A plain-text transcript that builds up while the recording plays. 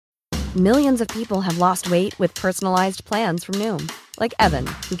Millions of people have lost weight with personalized plans from Noom. Like Evan,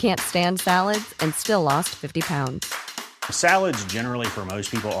 who can't stand salads and still lost 50 pounds. Salads generally for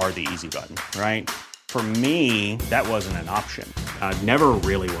most people are the easy button, right? For me, that wasn't an option. I never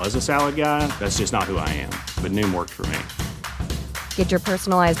really was a salad guy. That's just not who I am. But Noom worked for me. Get your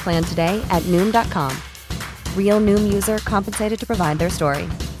personalized plan today at Noom.com. Real Noom user compensated to provide their story.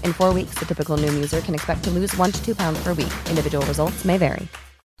 In 4 weeks, the typical Noom user can expect to lose 1 to 2 pounds per week. Individual results may vary.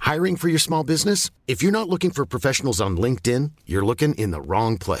 Hiring for your small business? If you're not looking for professionals on LinkedIn, you're looking in the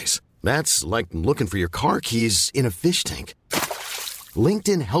wrong place. That's like looking for your car keys in a fish tank.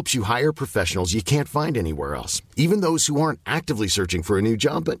 LinkedIn helps you hire professionals you can't find anywhere else, even those who aren't actively searching for a new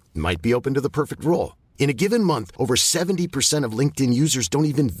job but might be open to the perfect role. In a given month, over 70% of LinkedIn users don't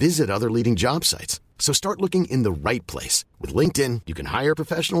even visit other leading job sites. So start looking in the right place. With LinkedIn, you can hire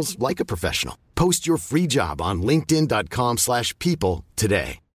professionals like a professional. Post your free job on linkedin.com/people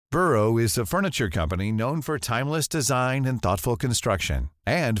today. Burrow is a furniture company known for timeless design and thoughtful construction,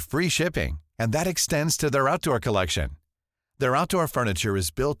 and free shipping, and that extends to their outdoor collection. Their outdoor furniture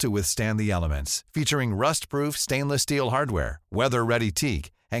is built to withstand the elements, featuring rust-proof stainless steel hardware, weather-ready teak,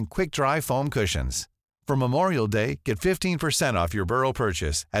 and quick-dry foam cushions. For Memorial Day, get 15% off your Burrow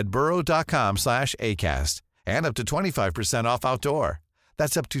purchase at burrow.com/acast, and up to 25% off outdoor.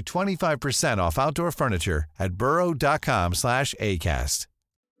 That's up to 25% off outdoor furniture at burrow.com/acast.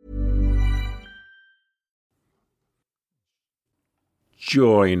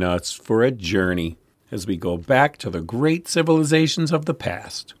 Join us for a journey as we go back to the great civilizations of the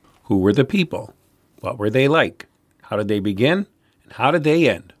past. Who were the people? What were they like? How did they begin? And how did they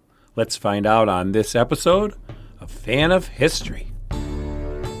end? Let's find out on this episode of Fan of History.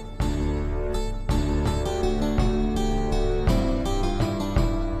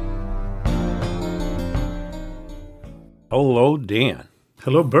 Hello, Dan.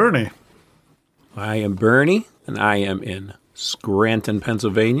 Hello, Bernie. I am Bernie, and I am in Scranton,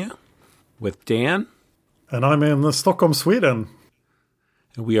 Pennsylvania, with Dan. And I'm in Stockholm, Sweden.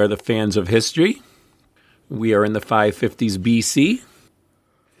 And we are the Fans of History. We are in the 550s BC.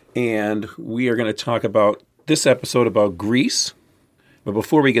 And we are going to talk about this episode about Greece. But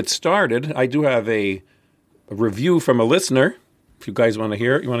before we get started, I do have a review from a listener. If you guys want to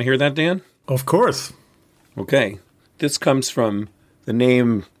hear it. You want to hear that, Dan? Of course. Okay. This comes from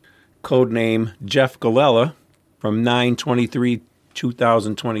the code name Jeff Galella from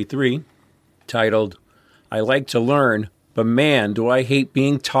 9/23/2023, titled, "I like to learn, but man, do I hate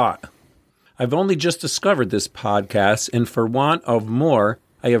being taught. I've only just discovered this podcast, and for want of more,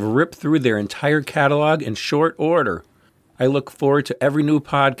 I have ripped through their entire catalog in short order. I look forward to every new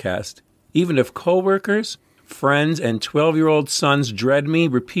podcast, even if coworkers, friends, and 12-year-old sons dread me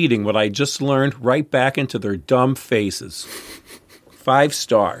repeating what I just learned right back into their dumb faces." 5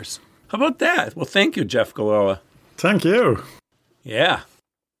 stars. How about that? Well, thank you, Jeff Galella. Thank you. Yeah.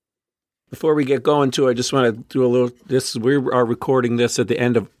 Before we get going to, I just want to do a little, we are recording this at the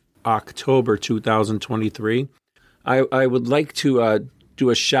end of October 2023. I would like to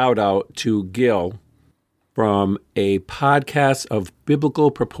do a shout out to Gil from a podcast of biblical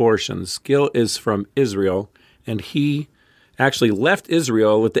proportions. Gil is from Israel, and he actually left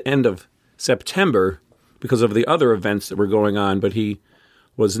Israel at the end of September because of the other events that were going on, but he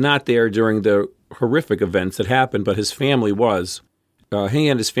was not there during the horrific events that happened, but his family was. He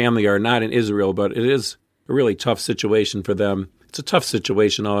and his family are not in Israel, but it is a really tough situation for them. It's a tough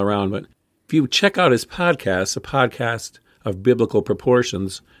situation all around, but if you check out his podcast, a podcast of biblical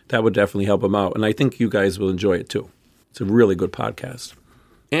proportions, that would definitely help him out, and I think you guys will enjoy it too. It's a really good podcast.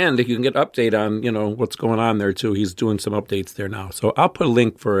 And if you can get an update on, what's going on there too, he's doing some updates there now. So I'll put a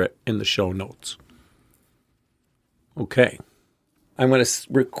link for it in the show notes. Okay. I'm going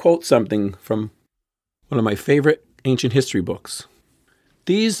to quote something from one of my favorite ancient history books.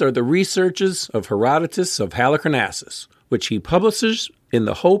 "These are the researches of Herodotus of Halicarnassus, which he publishes in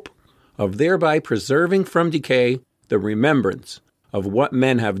the hope of thereby preserving from decay the remembrance of what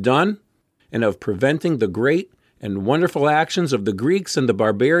men have done, and of preventing the great and wonderful actions of the Greeks and the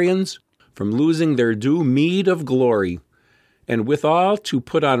barbarians from losing their due meed of glory, and withal to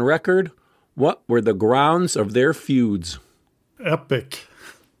put on record what were the grounds of their feuds." Epic.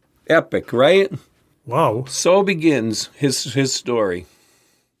 Epic, right? Wow. So begins his story.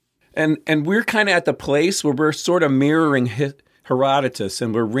 And we're kind of at the place where we're sort of mirroring Herodotus,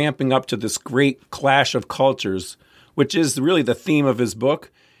 and we're ramping up to this great clash of cultures, which is really the theme of his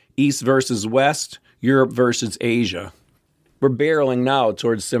book, East versus West, Europe versus Asia. We're barreling now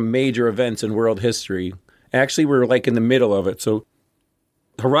towards some major events in world history. Actually, we're like in the middle of it. So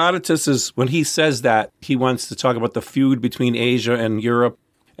Herodotus when he says that, he wants to talk about the feud between Asia and Europe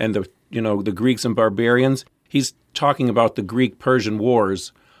and the the Greeks and barbarians, he's talking about the Greek-Persian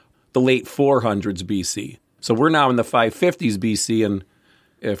Wars, the late 400s BC. So we're now in the 550s BC, and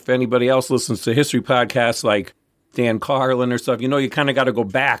if anybody else listens to history podcasts like Dan Carlin or stuff, you kind of got to go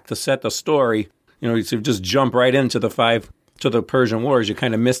back to set the story. If you just jump right into the Persian Wars, you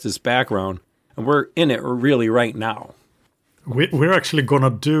kind of miss this background. And we're in it really right now. We're actually going to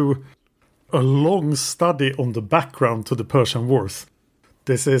do a long study on the background to the Persian Wars.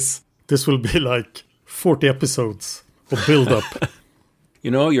 This will be like 40 episodes of build-up.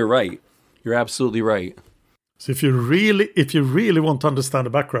 You're right. You're absolutely right. So if you really want to understand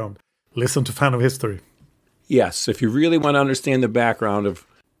the background, listen to Fan of History. Yes, if you really want to understand the background of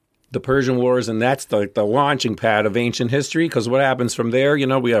the Persian Wars, and that's the launching pad of ancient history, because what happens from there,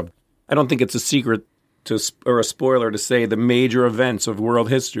 we have, I don't think it's a secret or a spoiler to say the major events of world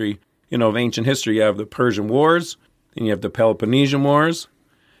history, of ancient history. You have the Persian Wars, and you have the Peloponnesian Wars,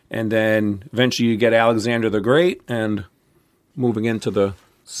 and then eventually you get Alexander the Great, and moving into the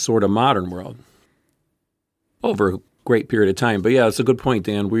sort of modern world over a great period of time. But yeah, it's a good point,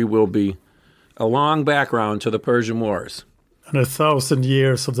 Dan. We will be a long background to the Persian Wars. And 1,000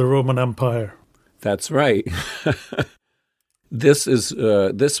 years of the Roman Empire. That's right. This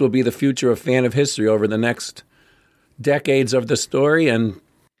will be the future of Fan of History over the next decades of the story and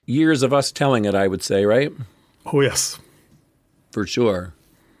years of us telling it, I would say, right? Oh, yes. For sure.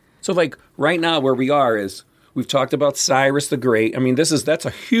 So, right now where we are is we've talked about Cyrus the Great. I mean, that's a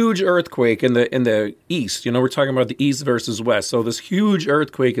huge earthquake in the east. We're talking about the east versus west. So this huge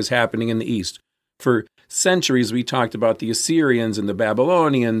earthquake is happening in the east. For centuries, we talked about the Assyrians and the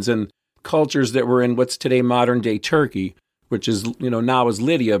Babylonians and cultures that were in what's today modern-day Turkey, which is, now is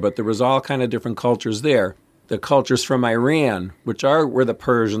Lydia, but there was all kind of different cultures there. The cultures from Iran, which are where the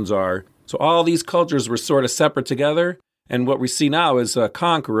Persians are. So all these cultures were sort of separate together, and what we see now is a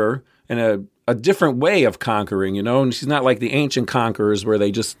conqueror and a different way of conquering, and she's not like the ancient conquerors where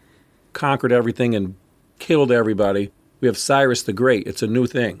they just conquered everything and killed everybody. We have Cyrus the Great. It's a new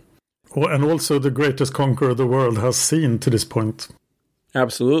thing. Oh, and also the greatest conqueror the world has seen to this point.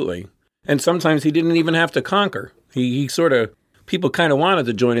 Absolutely. And sometimes he didn't even have to conquer. He sort of, people kind of wanted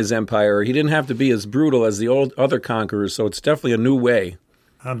to join his empire. He didn't have to be as brutal as the old other conquerors, so it's definitely a new way.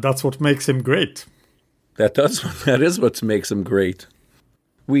 And that's what makes him great. That is what makes him great.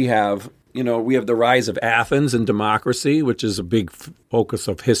 We have the rise of Athens and democracy, which is a big focus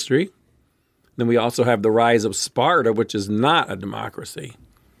of history. Then we also have the rise of Sparta, which is not a democracy.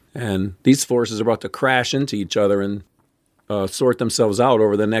 And these forces are about to crash into each other and sort themselves out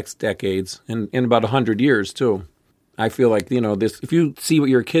over the next decades, and in about 100 years, too. I feel like, this. If you see what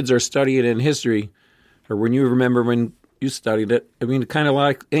your kids are studying in history, or when you remember when you studied it, I mean, kind of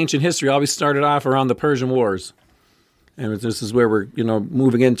like ancient history always started off around the Persian Wars. And this is where we're,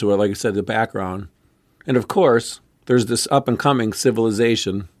 moving into it, like I said, the background. And, of course, there's this up-and-coming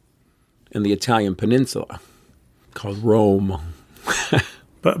civilization in the Italian peninsula called Rome.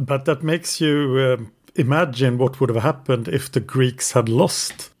 But that makes you imagine what would have happened if the Greeks had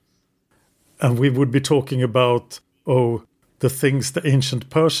lost. And we would be talking about, the things the ancient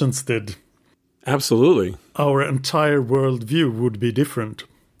Persians did. Absolutely. Our entire worldview would be different.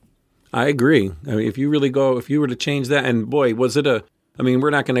 I agree. I mean, if you were to change that, and boy, was it we're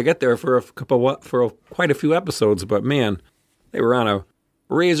not going to get there for quite a few episodes, but man, they were on a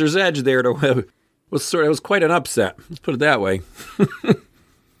razor's edge there. It was quite an upset. Let's put it that way.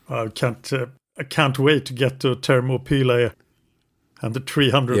 I can't wait to get to Thermopylae and the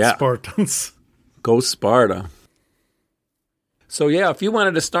 300 Spartans. Go Sparta. So yeah, if you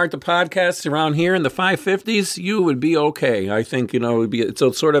wanted to start the podcast around here in the 550s, you would be okay. I think, it would be, it's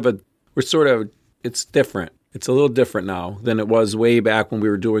different. It's a little different now than it was way back when we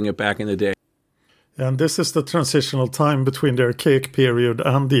were doing it back in the day. And this is the transitional time between the Archaic period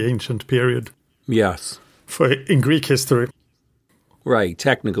and the Ancient period. Yes. In Greek history. Right.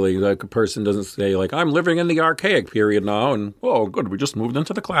 Technically, like a person doesn't say, I'm living in the Archaic period now, and, oh, good, we just moved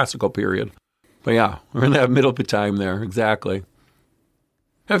into the Classical period. But yeah, we're in that middle time there, exactly.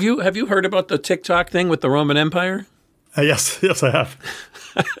 Have you heard about the TikTok thing with the Roman Empire? Yes, I have.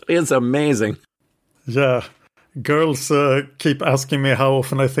 It's amazing. Yeah. Girls keep asking me how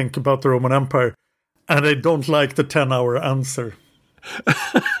often I think about the Roman Empire, and I don't like the 10-hour answer.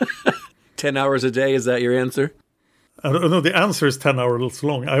 10 hours a day, is that your answer? No, the answer is 10 hours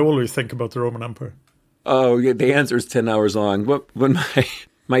long. I always think about the Roman Empire. Oh, yeah, the answer is 10 hours long. When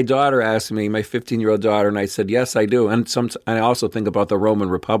my daughter asked me, my 15-year-old daughter, and I said, yes, I do. And I also think about the Roman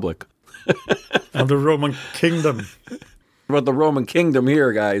Republic. And the Roman Kingdom. About the Roman Kingdom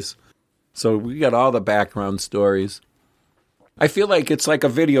here, guys. So we got all the background stories. I feel like it's like a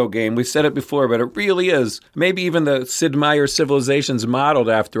video game. We said it before, but it really is. Maybe even the Sid Meier civilization's modeled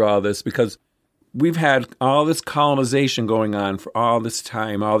after all this, because we've had all this colonization going on for all this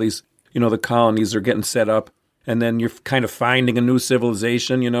time. All these, the colonies are getting set up, and then you're kind of finding a new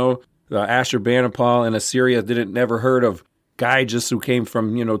civilization, Ashurbanipal in Assyria never heard of Gyges, who came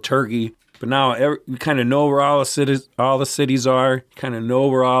from, Turkey. But now you kind of know where all the cities are, you kind of know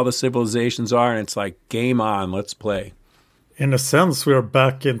where all the civilizations are, and it's like, game on, let's play. In a sense, we are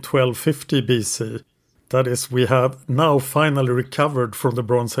back in 1250 BC. That is, we have now finally recovered from the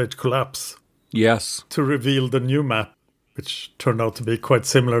Bronze Age collapse. Yes. To reveal the new map, which turned out to be quite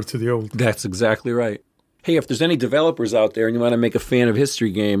similar to the old. That's exactly right. Hey, if there's any developers out there and you want to make a fan of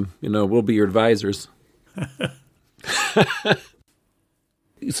history game, we'll be your advisors.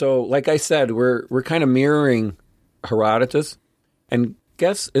 So, like I said, we're kind of mirroring Herodotus, and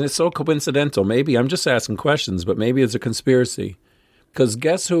it's so coincidental. Maybe I'm just asking questions, but maybe it's a conspiracy. Because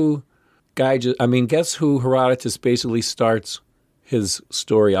guess who Herodotus basically starts his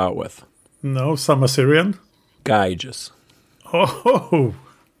story out with? No, some Assyrian? Gyges. Oh!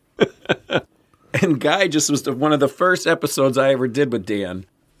 And Gyges was one of the first episodes I ever did with Dan.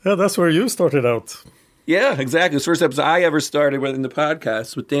 Yeah, that's where you started out. Yeah, exactly. The first episode I ever started with in the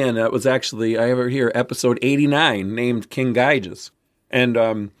podcast with Dan, that was actually, I ever hear, episode 89, named King Gyges.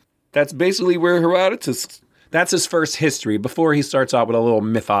 And that's basically where Herodotus, that's his first history, before he starts out with a little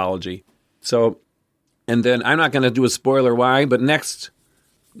mythology. So, and then I'm not going to do a spoiler why, but in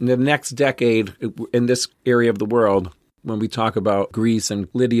the next decade in this area of the world, when we talk about Greece and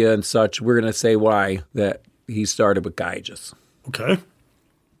Lydia and such, we're going to say why that he started with Gyges. Okay.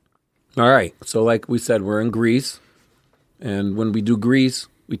 All right. So like we said, we're in Greece. And when we do Greece,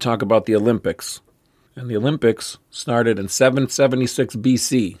 we talk about the Olympics. And the Olympics started in 776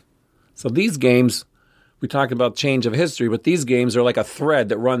 BC. So these games, we talked about change of history, but these games are like a thread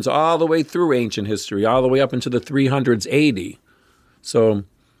that runs all the way through ancient history, all the way up into the 300s AD. So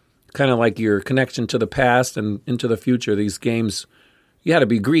kind of like your connection to the past and into the future. These games, you had to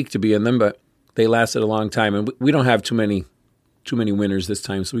be Greek to be in them, but they lasted a long time. And we don't have too many winners this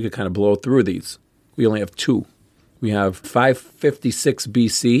time, so we could kind of blow through these. We only have two. We have 556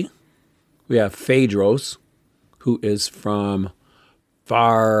 BC. We have Phaedros, who is from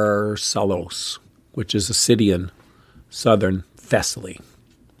Pharsalos, which is a city in southern Thessaly.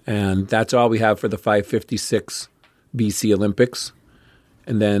 And that's all we have for the 556 BC Olympics.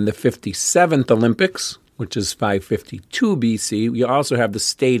 And then the 57th Olympics, which is 552 BC, we also have the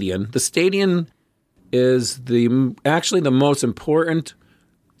Stadion. The Stadion is actually the most important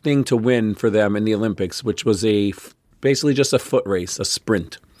thing to win for them in the Olympics, which was basically just a foot race, a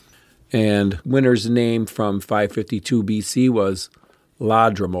sprint. And winner's name from 552 BC was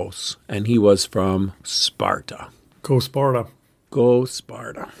Ladromos, and he was from Sparta. Go Sparta. Go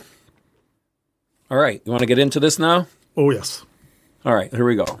Sparta. All right, you want to get into this now? Oh, yes. All right, here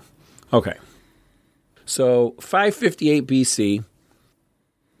we go. Okay. So 558 BC,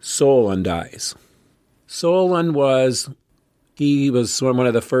 Solon dies. Solon was one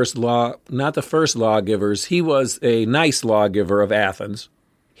of the first not the first lawgivers. He was a nice lawgiver of Athens.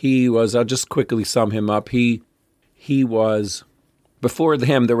 He was, I'll just quickly sum him up. He was, before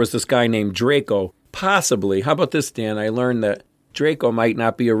him, there was this guy named Draco. Possibly, how about this, Dan? I learned that Draco might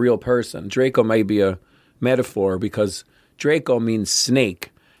not be a real person. Draco might be a metaphor because Draco means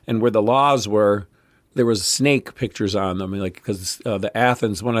snake. And where the laws were, there was snake pictures on them. Like, because one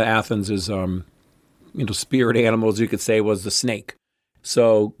of Athens' spirit animals, you could say, was the snake.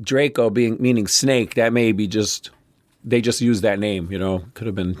 So Draco meaning snake, that may be they just used that name, Could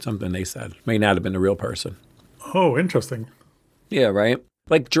have been something they said. May not have been a real person. Oh, interesting. Yeah, right?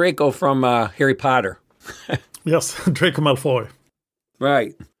 Like Draco from Harry Potter. Yes, Draco Malfoy.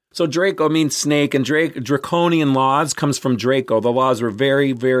 Right. So Draco means snake, and draconian laws comes from Draco. The laws were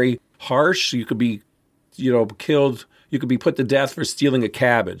very, very harsh. You could be, killed. You could be put to death for stealing a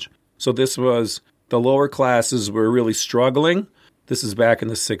cabbage. So this was, the lower classes were really struggling. This is back in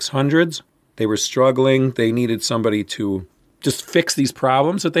the 600s. They were struggling. They needed somebody to just fix these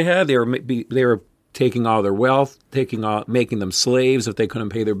problems that they had. They were taking all their wealth, making them slaves if they couldn't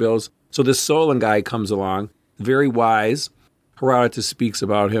pay their bills. So this Solon guy comes along, very wise. Herodotus speaks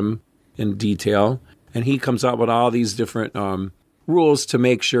about him in detail, and he comes up with all these different rules to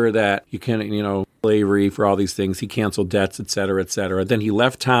make sure that you can, slavery for all these things. He canceled debts, et cetera, et cetera. Then he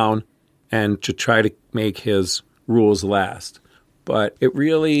left town and to try to make his rules last. But it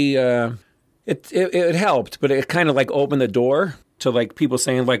really, it helped, but it kind of like opened the door to like people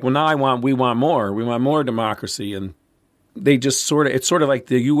saying like, well, now we want more democracy. And they just it's sort of like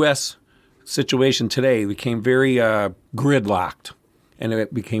the U.S. situation today became very gridlocked, and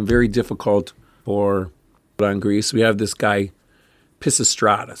it became very difficult on Greece. We have this guy,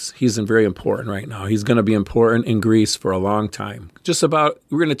 Pisistratus. He's very important right now. He's going to be important in Greece for a long time. We're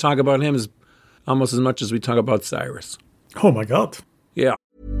going to talk about him almost as much as we talk about Cyrus. Oh my God. Yeah.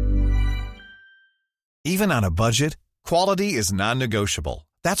 Even on a budget, quality is non-negotiable.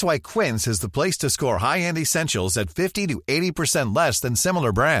 That's why Quince is the place to score high-end essentials at 50 to 80% less than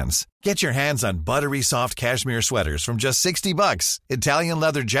similar brands. Get your hands on buttery soft cashmere sweaters from just $60, Italian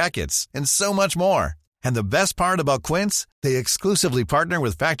leather jackets, and so much more. And the best part about Quince, they exclusively partner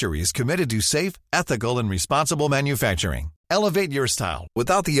with factories committed to safe, ethical, and responsible manufacturing. Elevate your style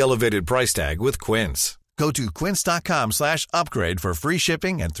without the elevated price tag with Quince. Go to quince.com/upgrade for free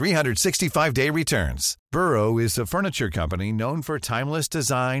shipping and 365-day returns. Burrow is a furniture company known for timeless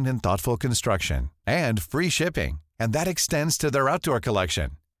design and thoughtful construction, and free shipping, and that extends to their outdoor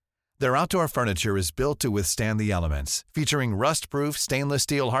collection. Their outdoor furniture is built to withstand the elements, featuring rust-proof stainless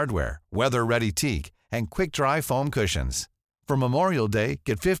steel hardware, weather-ready teak, and quick-dry foam cushions. For Memorial Day,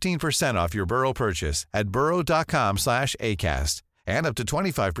 get 15% off your Burrow purchase at burrow.com/ACAST and up to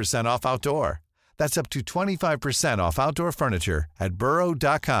 25% off outdoor. That's up to 25% off outdoor furniture at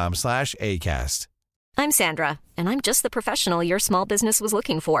burrow.com/ACAST. I'm Sandra, and I'm just the professional your small business was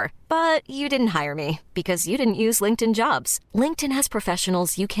looking for. But you didn't hire me because you didn't use LinkedIn Jobs. LinkedIn has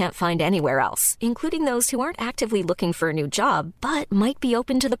professionals you can't find anywhere else, including those who aren't actively looking for a new job, but might be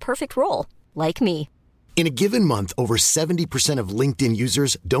open to the perfect role, like me. In a given month, over 70% of LinkedIn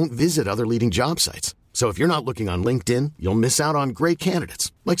users don't visit other leading job sites. So if you're not looking on LinkedIn, you'll miss out on great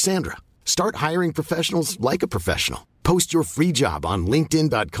candidates like Sandra. Start hiring professionals like a professional. Post your free job on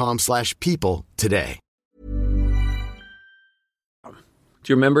linkedin.com/people today. Do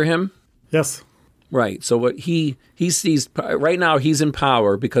you remember him? Yes. Right. So what he sees right now, he's in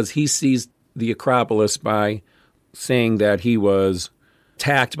power because he sees the Acropolis by saying that he was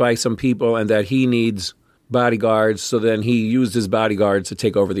attacked by some people and that he needs bodyguards. So then he used his bodyguards to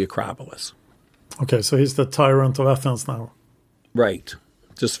take over the Acropolis. Okay, so he's the tyrant of Athens now. Right.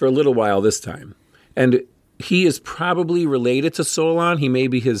 Just for a little while this time. And he is probably related to Solon. He may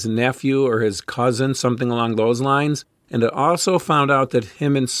be his nephew or his cousin, something along those lines. And I also found out that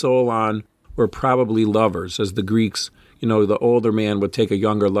him and Solon were probably lovers, as the Greeks, the older man would take a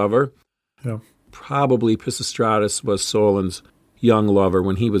younger lover. Yeah. Probably Pisistratus was Solon's young lover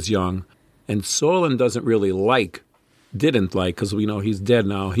when he was young. And Solon didn't like, because we know he's dead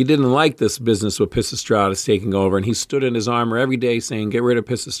now, he didn't like this business with Pisistratus taking over, and he stood in his armor every day saying, get rid of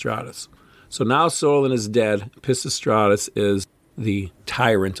Pisistratus. So now Solon is dead. Pisistratus is the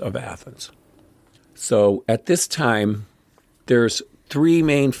tyrant of Athens. So at this time, there's three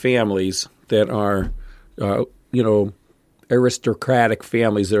main families that are, aristocratic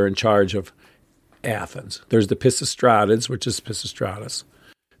families that are in charge of Athens. There's the Pisistratids, which is Pisistratus.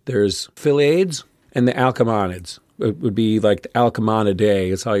 There's Philades and the Alcmenids. It would be like the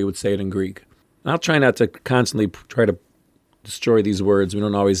Alcmenidae is how you would say it in Greek. I'll try not to constantly try to destroy these words. We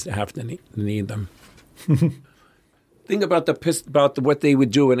don't always have to need them. Think about what they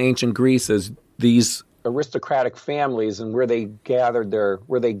would do in ancient Greece as these aristocratic families and where they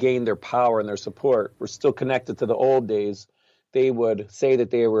gained their power and their support were still connected to the old days. They would say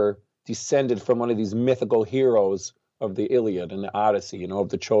that they were descended from one of these mythical heroes of the Iliad and the Odyssey, of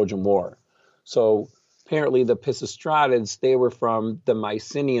the Trojan War. So apparently the Pisistratids, they were from the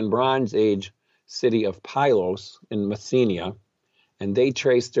Mycenaean Bronze Age city of Pylos in Messenia, and they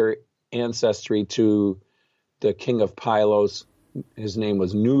traced their ancestry to the king of Pylos. His name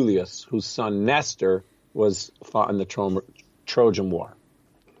was Nullius, whose son Nestor was fought in the Trojan War.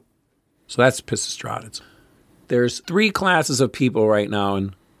 So that's Pisistratids. There's three classes of people right now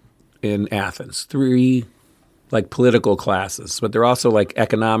in Athens, three political classes, but they're also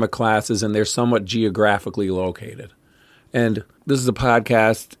economic classes, and they're somewhat geographically located. And this is a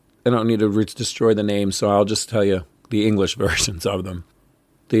podcast. I don't need to destroy the names, so I'll just tell you the English versions of them.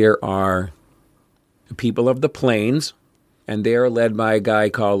 There are the people of the plains, and they are led by a guy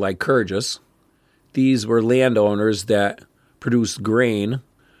called Lycurgus. These were landowners that produced grain,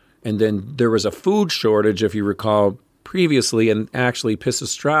 and then there was a food shortage, if you recall, previously, and actually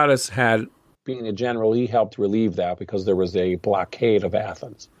Pisistratus being a general, he helped relieve that because there was a blockade of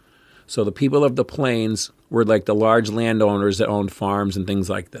Athens. So the people of the plains were the large landowners that owned farms and things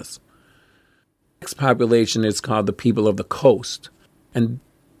like this. The next population is called the people of the coast. And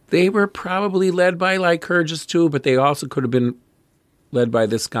they were probably led by Lycurgus too, but they also could have been led by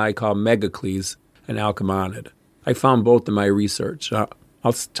this guy called Megacles, an Alcmenid. I found both in my research.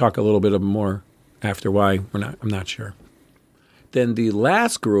 I'll talk a little bit more after why I'm not sure. Then the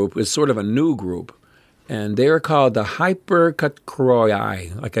last group is sort of a new group, and they are called the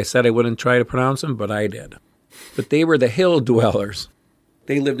Hypercatroi. Like I said, I wouldn't try to pronounce them, but I did. But they were the hill dwellers.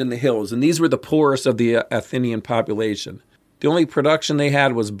 They lived in the hills, and these were the poorest of the Athenian population. The only production they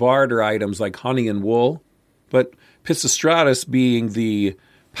had was barter items like honey and wool. But Pisistratus, being the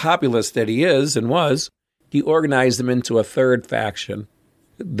populist that he is and was, he organized them into a third faction,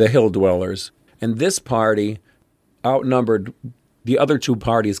 the hill dwellers. And this party outnumbered the other two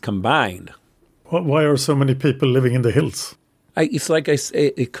parties combined. Why are so many people living in the hills? It's like I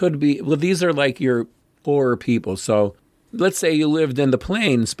say, it could be, well, these are like your poorer people. So let's say you lived in the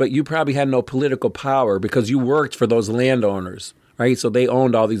plains, but you probably had no political power because you worked for those landowners, right? So they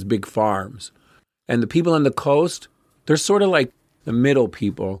owned all these big farms. And the people on the coast, they're sort of like the middle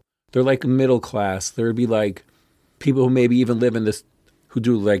people. They're like middle class. There would be like people who maybe even live in this, who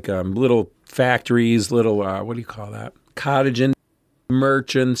do like little factories, little, what do you call that? Cottage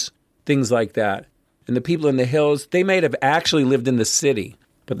merchants, things like that. And the people in the hills, they may have actually lived in the city,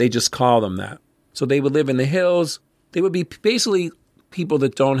 but they just call them that. So they would live in the hills. They would be basically people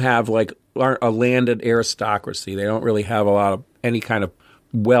that don't have aren't a landed aristocracy. They don't really have a lot of any kind of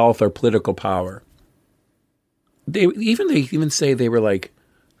wealth or political power. They even say they were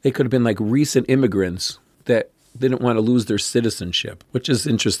they could have been like recent immigrants that didn't want to lose their citizenship, which is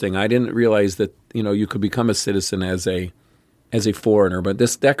interesting. I didn't realize that, you could become a citizen as a foreigner, but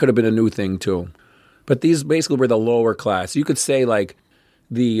that could have been a new thing too. But these basically were the lower class. You could say like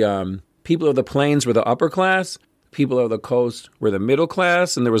the people of the plains were the upper class, people of the coast were the middle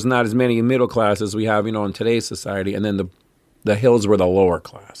class, and there was not as many middle class as we have, in today's society, and then the hills were the lower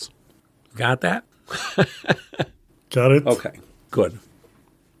class. Got that? Got it. Okay, good.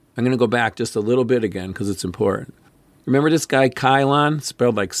 I'm going to go back just a little bit again because it's important. Remember this guy Cylon,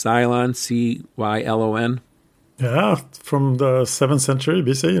 spelled like Cylon, Cylon? Yeah, from the 7th century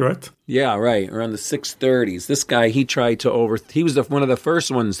BC, right? Yeah, right, around the 630s. This guy, he was one of the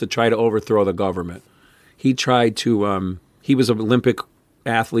first ones to try to overthrow the government. He tried to, he was an Olympic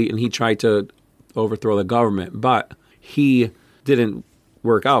athlete, and he tried to overthrow the government, but he didn't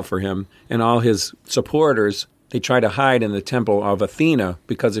work out for him, and all his supporters, they tried to hide in the temple of Athena,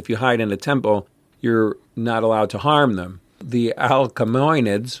 because if you hide in the temple, you're not allowed to harm them. The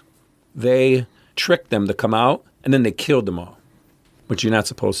Alcmenids, they tricked them to come out, and then they killed them all, which you're not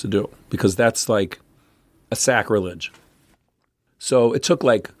supposed to do, because that's like a sacrilege. So it took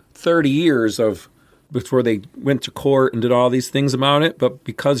like 30 years before they went to court and did all these things about it, but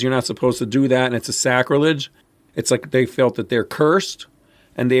because you're not supposed to do that and it's a sacrilege, it's like they felt that they're cursed,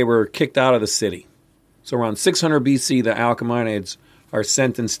 and they were kicked out of the city. So around 600 BC, the Alcmenids are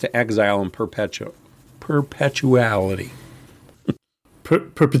sentenced to exile and perpetuality.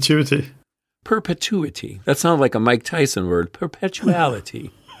 Perpetuity. Perpetuity. That sounds like a Mike Tyson word. Perpetuality.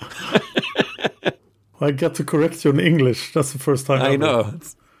 I get to correct you in English. That's the first time I ever. know.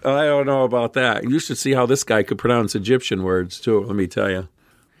 I don't know about that. You should see how this guy could pronounce Egyptian words, too, let me tell you.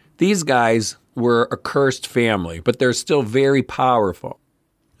 These guys were a cursed family, but they're still very powerful.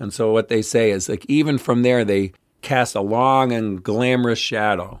 And so what they say is, like, even from there, they cast a long and glamorous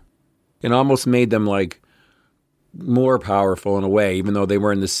shadow. It almost made them, like, more powerful in a way, even though they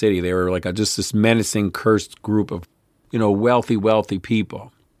were in the city. They were, like, just this menacing, cursed group of, wealthy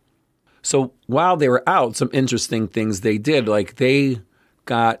people. So while they were out, some interesting things they did. Like, they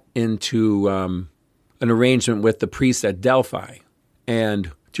got into an arrangement with the priests at Delphi. And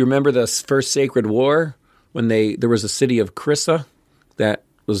do you remember the first sacred war when there was a city of Chrysa that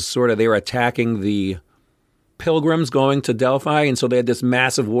was they were attacking the pilgrims going to Delphi, and so they had this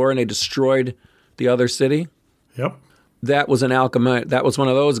massive war and they destroyed the other city? Yep. That was an Alcmene. That was one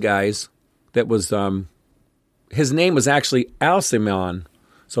of those guys that was, his name was actually Alcmene,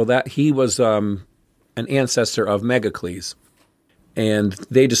 so that he was an ancestor of Megacles. And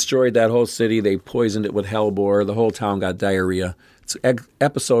they destroyed that whole city. They poisoned it with hellebore. The whole town got diarrhea. It's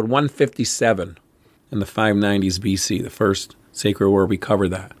episode 157 in the 590s BC, the first sacred war. We covered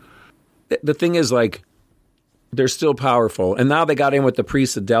that. The thing is, like, they're still powerful. And now they got in with the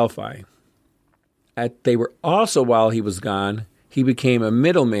priests of Delphi. They were also, while he was gone, he became a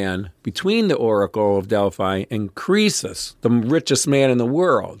middleman between the oracle of Delphi and Croesus, the richest man in the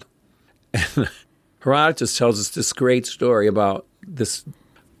world. And Herodotus tells us this great story about this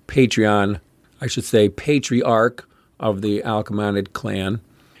patriarch of the Achaemenid clan.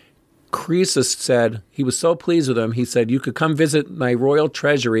 Croesus said, he was so pleased with him, he said, you could come visit my royal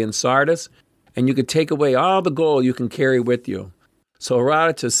treasury in Sardis, and you could take away all the gold you can carry with you. So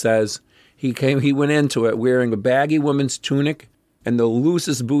Herodotus says, he went into it wearing a baggy woman's tunic and the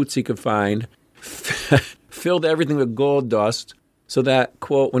loosest boots he could find, filled everything with gold dust, so that,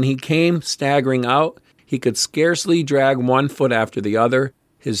 quote, when he came staggering out, he could scarcely drag one foot after the other.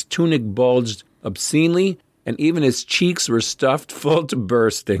 His tunic bulged obscenely, and even his cheeks were stuffed full to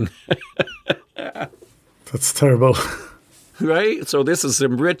bursting. That's terrible. Right? So this is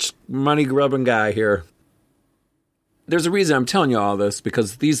some rich, money-grubbing guy here. There's a reason I'm telling you all this,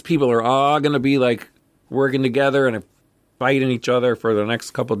 because these people are all going to be like working together and fighting each other for the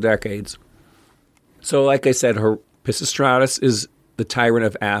next couple decades. So like I said, Pisistratus is the tyrant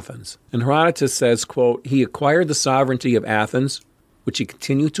of Athens. And Herodotus says, quote, he acquired the sovereignty of Athens, which he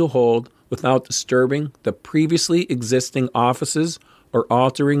continued to hold without disturbing the previously existing offices or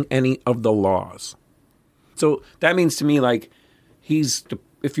altering any of the laws. So that means to me, like,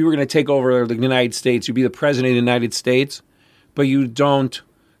 if you were going to take over the United States, you'd be the president of the United States, but you don't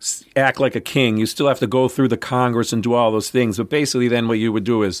act like a king. You still have to go through the Congress and do all those things. But basically then what you would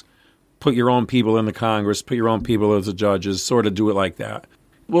do is put your own people in the Congress, put your own people as the judges, sort of do it like that.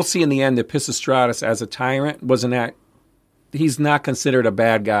 We'll see in the end that Pisistratus as a tyrant he's not considered a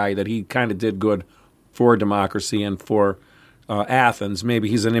bad guy, that he kind of did good for democracy and for Athens. Maybe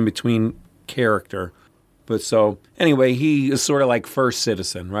he's an in-between character. But so, anyway, he is sort of like first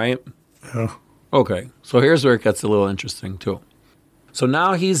citizen, right? Yeah. Okay, so here's where it gets a little interesting, too. So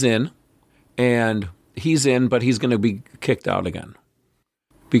now he's in, but he's going to be kicked out again.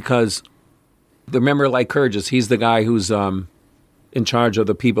 Because, remember Lycurgus, he's the guy who's in charge of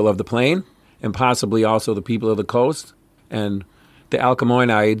the people of the plain, and possibly also the people of the coast. And the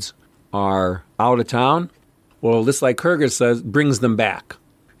Alcmonides are out of town. Well, this Lycurgus brings them back.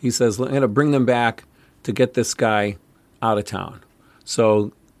 He says, I'm going to bring them back to get this guy out of town.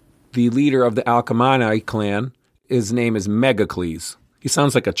 So the leader of the Alcmani clan, his name is Megacles. He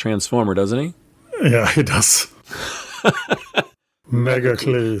sounds like a transformer, doesn't he? Yeah, he does.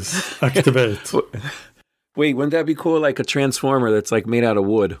 Megacles, activate. Wait, wouldn't that be cool? Like a transformer that's like made out of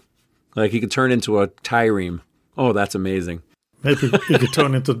wood. Like he could turn into a trireme. Oh, that's amazing. Maybe he could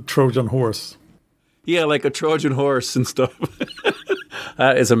turn into a Trojan horse. Yeah, like a Trojan horse and stuff.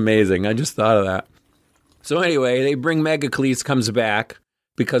 That is amazing. I just thought of that. So anyway, they bring Megacles comes back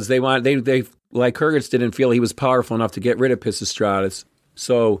because they Lycurgus didn't feel he was powerful enough to get rid of Pisistratus.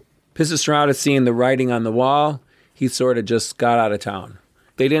 So Pisistratus, seeing the writing on the wall, he sort of just got out of town.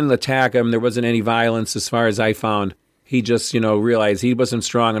 They didn't attack him. There wasn't any violence as far as I found. He just, realized he wasn't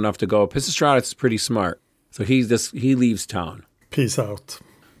strong enough to go. Pisistratus is pretty smart. So he leaves town. Peace out.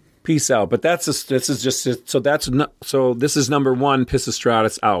 Peace out. But this is number one,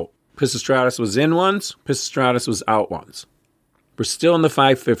 Pisistratus out. Pisistratus was in once, Pisistratus was out once. We're still in the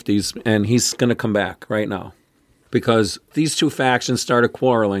 550s, and he's going to come back right now because these two factions started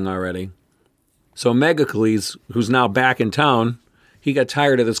quarreling already. So Megacles, who's now back in town, he got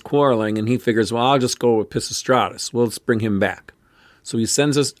tired of this quarreling, and he figures, well, I'll just go with Pisistratus. Well, let's bring him back. So he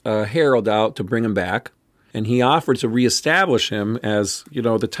sends a herald out to bring him back, and he offered to reestablish him as,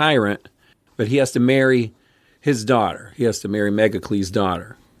 the tyrant, but he has to marry his daughter. He has to marry Megacles'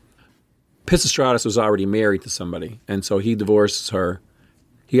 daughter. Pisistratus was already married to somebody, and so he divorces her.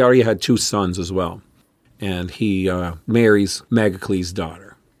 He already had two sons as well, and he marries Megacles'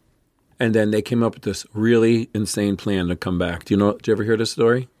 daughter. And then they came up with this really insane plan to come back. Did you ever hear this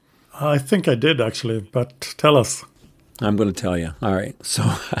story? I think I did, actually, but tell us. I'm going to tell you. All right. So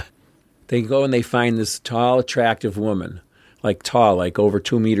they go and they find this tall, attractive woman, like over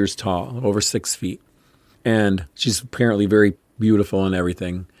 2 meters tall, over 6 feet. And she's apparently very beautiful and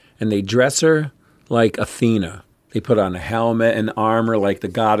everything. And they dress her like Athena. They put on a helmet and armor like the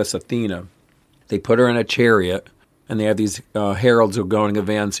goddess Athena. They put her in a chariot, and they have these heralds who are going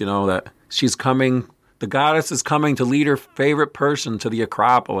events, that she's coming, the goddess is coming to lead her favorite person to the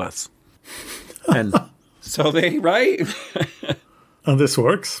Acropolis. And so right? And this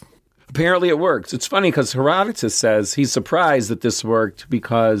works? Apparently it works. It's funny because Herodotus says he's surprised that this worked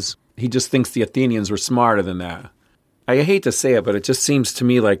because he just thinks the Athenians were smarter than that. I hate to say it, but it just seems to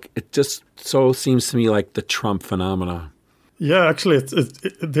me like the Trump phenomena. Yeah, actually,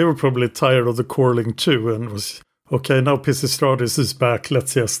 they were probably tired of the quarreling too, and was okay. Now Pisistratus is back.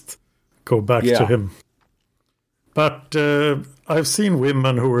 Let's just go back to him. But I've seen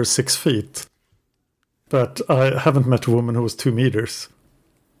women who were 6 feet, but I haven't met a woman who was 2 meters.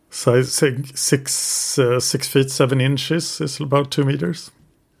 So I say 6 feet 7 inches is about 2 meters.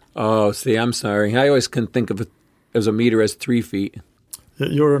 Oh, see, I'm sorry. I always can think of it as a meter as 3 feet.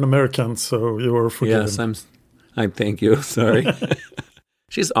 You're an American, so you are forgiven. Yes, I thank you. Sorry.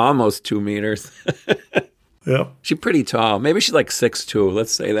 She's almost 2 meters. Yeah. She's pretty tall. Maybe she's like 6'2".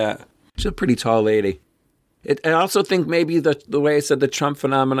 Let's say that. She's a pretty tall lady. I also think maybe the way I said the Trump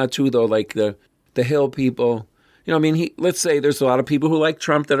phenomena too, though, like the Hill people, I mean, let's say there's a lot of people who like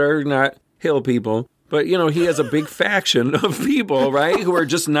Trump that are not Hill people, but, he has a big faction of people, right, who are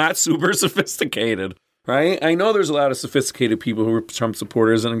just not super sophisticated, right? I know there's a lot of sophisticated people who are Trump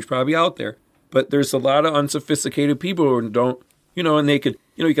supporters, and he's probably out there, but there's a lot of unsophisticated people who don't, and they could,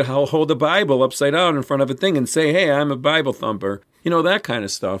 you could hold the Bible upside down in front of a thing and say, hey, I'm a Bible thumper, that kind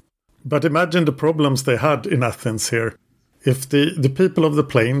of stuff. But imagine the problems they had in Athens here. If the people of the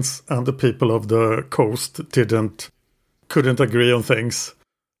plains and the people of the coast couldn't agree on things,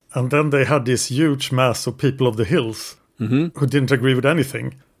 and then they had this huge mass of people of the hills who didn't agree with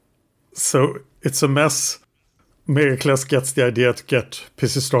anything. So it's a mess. Pericles gets the idea to get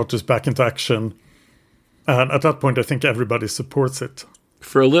Pisistratus back into action. And at that point, I think everybody supports it.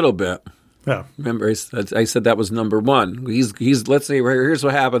 For a little bit. Yeah. Remember, I said that was number one. He's let's say, here's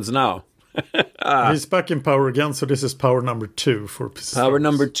what happens now. He's back in power again, so this is power number 2 for Pisistratus. Power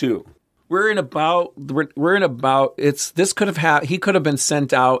number 2. He could have been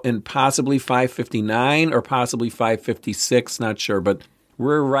sent out in possibly 559 or possibly 556, not sure, but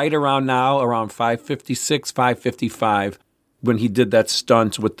we're right around now, around 556, 555, when he did that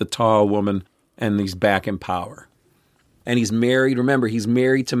stunt with the tall woman, and he's back in power. And he's married, remember, he's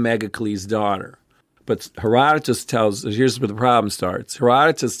married to Megacles' daughter. But Herodotus here's where the problem starts.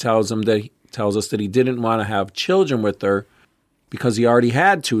 Herodotus tells us that he didn't want to have children with her because he already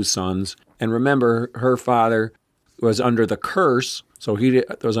had 2 sons. And remember, her father was under the curse. So there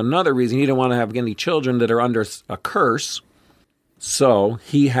was another reason he didn't want to have any children that are under a curse. So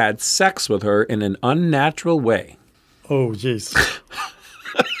he had sex with her in an unnatural way. Oh, jeez.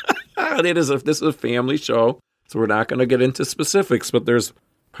 This is a family show, so we're not going to get into specifics, but there's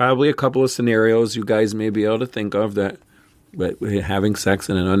probably a couple of scenarios you guys may be able to think of that having sex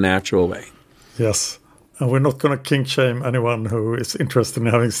in an unnatural way. Yes. And we're not going to kink shame anyone who is interested in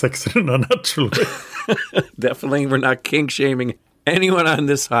having sex in an unnatural way. Definitely, we're not kink shaming anyone on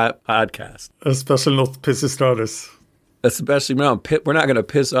this podcast. Especially not Pisistratus. Especially, we're not going to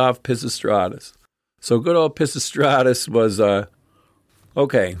piss off Pisistratus. So good old Pisistratus was,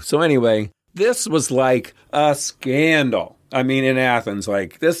 okay. So anyway, this was like a scandal. I mean, in Athens,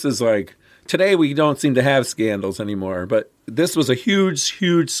 this is today we don't seem to have scandals anymore, but this was a huge,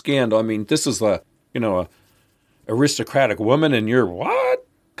 huge scandal. I mean, this is a aristocratic woman, and you're what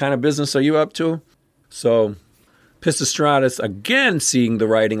kind of business are you up to? So Pisistratus, again, seeing the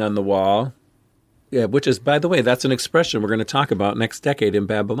writing on the wall, which is, by the way, that's an expression we're going to talk about next decade in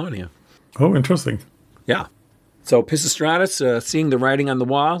Babylonia. Oh, interesting. Yeah. So Pisistratus, seeing the writing on the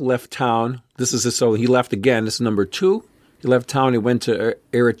wall, left town. So he left again. This is number 2. He left town. He went to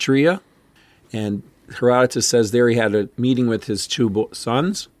Eretria, and Herodotus says there he had a meeting with his 2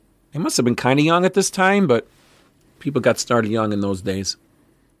 sons. He must have been kind of young at this time, but people got started young in those days.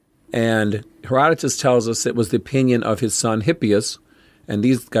 And Herodotus tells us it was the opinion of his son Hippias, and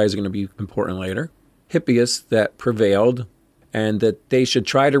these guys are going to be important later, Hippias, that prevailed, and that they should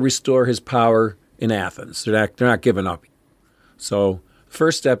try to restore his power in Athens. They're not giving up. So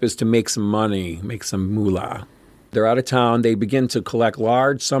first step is to make some money, make some moolah. They're out of town. They begin to collect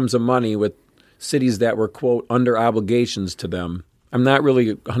large sums of money with cities that were, quote, under obligations to them. I'm not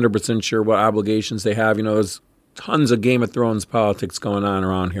really 100% sure what obligations they have. There's tons of Game of Thrones politics going on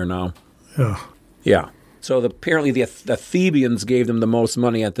around here now. Yeah. Yeah. So apparently the Thebans gave them the most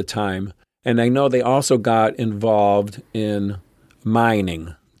money at the time. And I know they also got involved in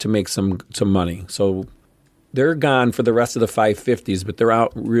mining to make some money. So they're gone for the rest of the 550s, but they're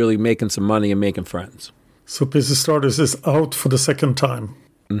out really making some money and making friends. So Pisistratus is out for the second time.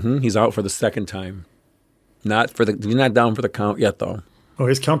 Mm-hmm. He's out for the second time. He's not down for the count yet, though. Oh,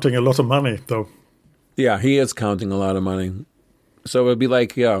 he's counting a lot of money, though. Yeah, he is counting a lot of money. So it'd be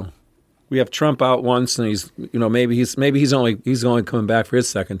like, we have Trump out once, and he's, maybe he's only coming back for his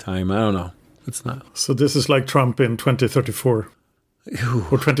second time. I don't know. It's not. So this is like Trump in 2034 or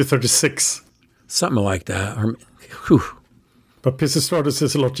 2036, something like that. But Pisistratus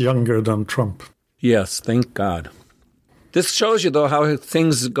is a lot younger than Trump. Yes, thank God. This shows you, though, how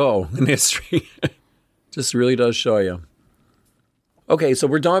things go in history. Just really does show you. Okay, so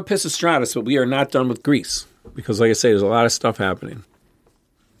we're done with Pisistratus, but we are not done with Greece. Because, like I say, there's a lot of stuff happening.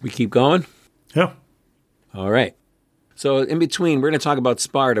 We keep going? Yeah. All right. So in between, we're going to talk about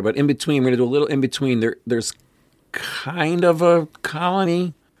Sparta, but in between, we're going to do a little in between. There's kind of a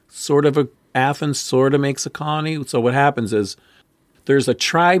colony, Athens sort of makes a colony. So what happens is there's a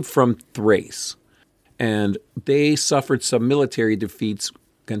tribe from Thrace, and they suffered some military defeats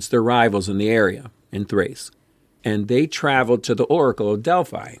against their rivals in the area in Thrace. And they traveled to the Oracle of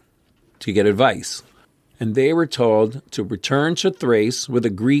Delphi to get advice. And they were told to return to Thrace with a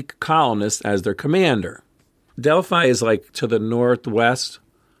Greek colonist as their commander. Delphi is like to the northwest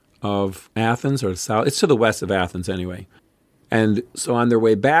of Athens or south. It's to the west of Athens anyway. And so on their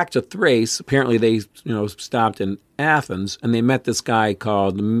way back to Thrace, apparently they stopped in Athens and they met this guy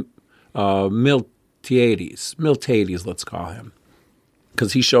called Miltiades, let's call him,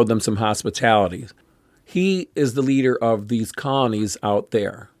 because he showed them some hospitality. He is the leader of these colonies out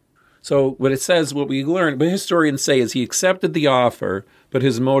there. So what it says, what historians say is he accepted the offer, but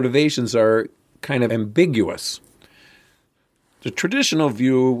his motivations are kind of ambiguous. The traditional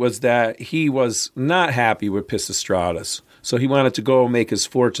view was that he was not happy with Pisistratus, so he wanted to go make his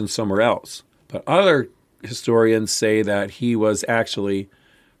fortune somewhere else. But other historians say that he was actually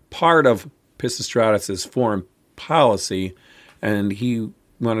part of Pisistratus' foreign policy, and he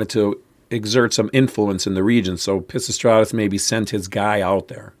wanted to exert some influence in the region, so Pisistratus maybe sent his guy out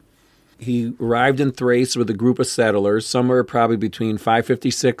there. He arrived in Thrace with a group of settlers, somewhere probably between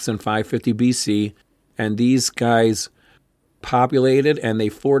 556 and 550 BC, and these guys populated and they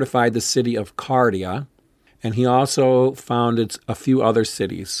fortified the city of Cardia, and he also founded a few other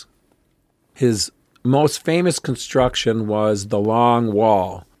cities. His most famous construction was the Long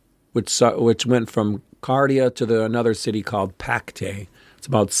Wall, which went from Cardia to another city called Pacte. It's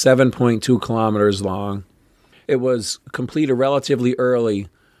about 7.2 kilometers long. It was completed relatively early,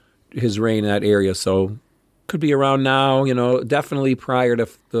 his reign in that area, so could be around now, definitely prior to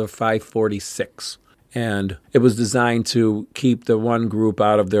the 546. And it was designed to keep the one group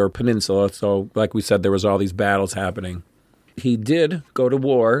out of their peninsula. So, like we said, there was all these battles happening. He did go to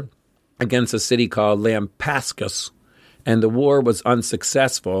war against a city called Lampascus, and the war was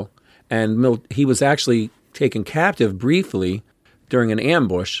unsuccessful. And he was actually taken captive briefly during an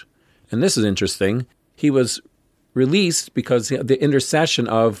ambush. And this is interesting. He was released because of the intercession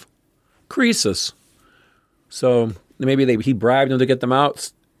of Croesus. So maybe he bribed him to get them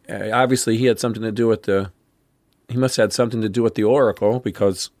out. Obviously, he had something to do with he must have had something to do with the oracle,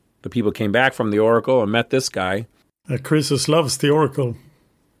 because the people came back from the oracle and met this guy. Croesus loves the oracle.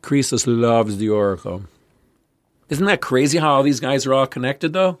 Croesus loves the oracle. Isn't that crazy how all these guys are all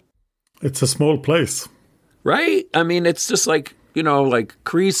connected, though? It's a small place. Right? I mean, it's just like, like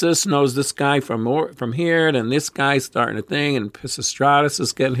Croesus knows this guy from here, and then this guy's starting a thing, and Pisistratus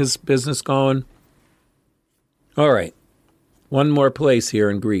is getting his business going. All right. One more place here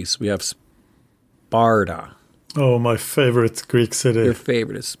in Greece. We have Sparta. Oh, my favorite Greek city. Your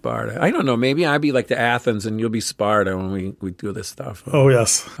favorite is Sparta. I don't know. Maybe I'd be like the Athens and you'll be Sparta when we do this stuff. Oh,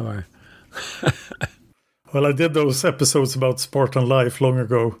 yes. All right. Well, I did those episodes about Spartan life long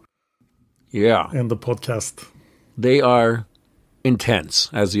ago. Yeah. In the podcast. They are intense,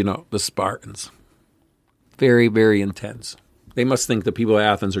 as you know, the Spartans. Very, very intense. They must think the people of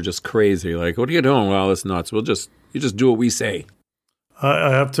Athens are just crazy. Like, what are you doing? Well, it's nuts. You just do what we say.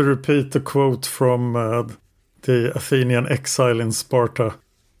 I have to repeat the quote from the Athenian exile in Sparta.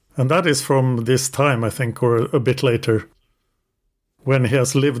 And that is from this time, I think, or a bit later, when he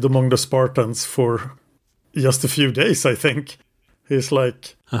has lived among the Spartans for just a few days, I think. He's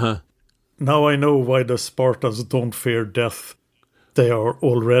like, Now I know why the Spartans don't fear death. They are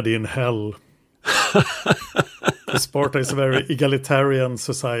already in hell. Sparta is a very egalitarian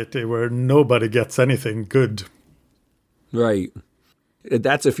society where nobody gets anything good. Right.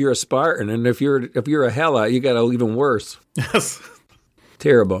 That's if you're a Spartan, and if you're a Hella, you got even worse. Yes.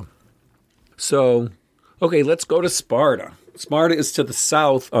 Terrible. So, okay, let's go to Sparta. Sparta is to the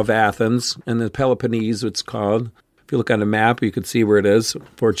south of Athens, and the Peloponnese, it's called. If you look on a map, you can see where it is.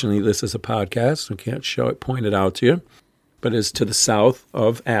 Fortunately, this is a podcast, so I can't point it out to you. But it's to the south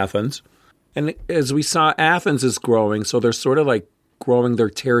of Athens. And as we saw, Athens is growing, so they're sort of like growing their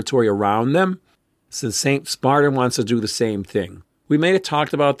territory around them. So Sparta wants to do the same thing. We may have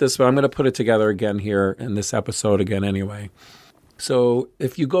talked about this, but I'm going to put it together again here in this episode again anyway. So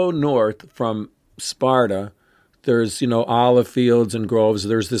if you go north from Sparta, there's, olive fields and groves.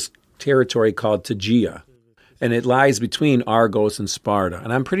 There's this territory called Tegea, and it lies between Argos and Sparta.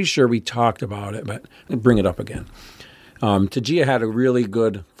 And I'm pretty sure we talked about it, but I'll bring it up again. Tegea had a really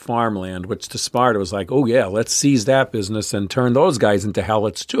good farmland, which to Sparta was like, oh yeah, let's seize that business and turn those guys into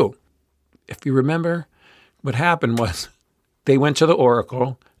helots too. If you remember, what happened was they went to the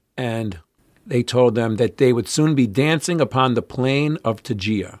oracle and they told them that they would soon be dancing upon the plain of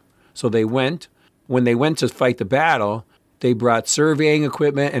Tegea. So when they went to fight the battle, they brought surveying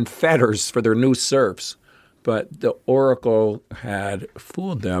equipment and fetters for their new serfs. But the oracle had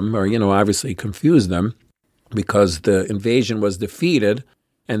fooled them, or, obviously confused them, because the invasion was defeated,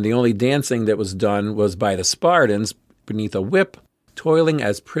 and the only dancing that was done was by the Spartans beneath a whip, toiling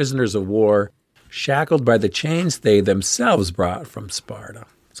as prisoners of war, shackled by the chains they themselves brought from Sparta.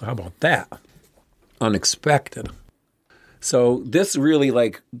 So how about that? unexpected. So this really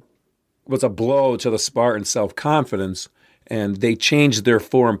was a blow to the Spartan self-confidence, and they changed their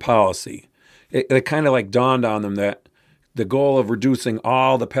foreign policy. It kind of dawned on them that the goal of reducing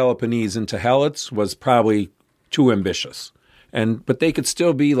all the Peloponnese into helots was probably too ambitious. But they could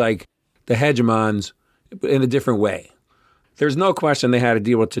still be like the hegemons in a different way. There's no question they had to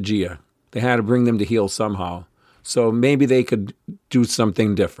deal with Tegea. They had to bring them to heel somehow. So maybe they could do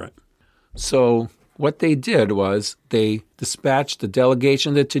something different. So what they did was they dispatched a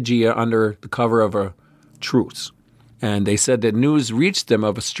delegation to Tegea under the cover of a truce. And they said that news reached them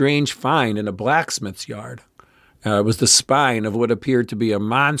of a strange find in a blacksmith's yard. It was the spine of what appeared to be a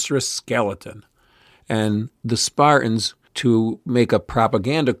monstrous skeleton. And the Spartans, to make a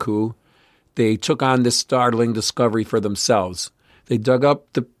propaganda coup, they took on this startling discovery for themselves. They dug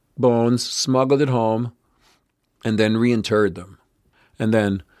up the bones, smuggled it home, and then reinterred them. And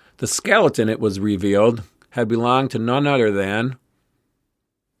then the skeleton, it was revealed, had belonged to none other than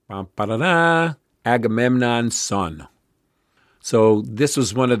Agamemnon's son. So this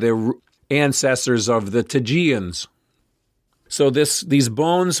was one of the ancestors of the Tegeans. So these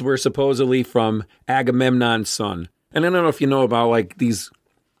bones were supposedly from Agamemnon's son. And I don't know if you know about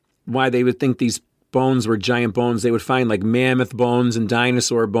why they would think these bones were giant bones. They would find mammoth bones and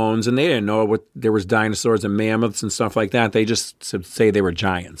dinosaur bones, and they didn't know there was dinosaurs and mammoths and stuff like that. They just say they were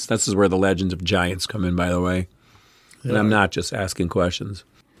giants. This is where the legends of giants come in, by the way. Yeah. And I'm not just asking questions.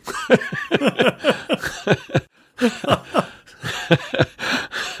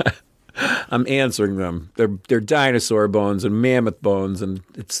 I'm answering them. They're dinosaur bones and mammoth bones and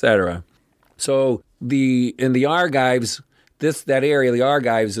etc. So in the Argives, that area, the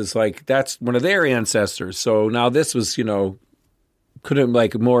Argives, is that's one of their ancestors. So now this was,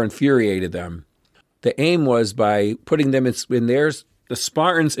 couldn't more infuriated them. The aim was by putting them in theirs, the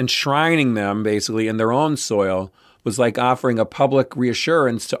Spartans enshrining them basically in their own soil was like offering a public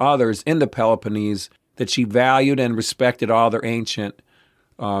reassurance to others in the Peloponnese that she valued and respected all their ancient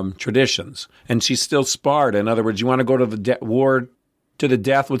traditions. And she's still Sparta. In other words, you want to go to the war to the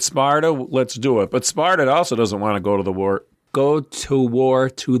death with Sparta? Let's do it. But Sparta also doesn't want to go to the war. Go to war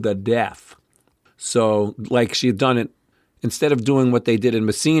to the death. So she had done it, instead of doing what they did in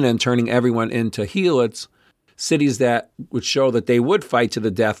Messina and turning everyone into helots, cities that would show that they would fight to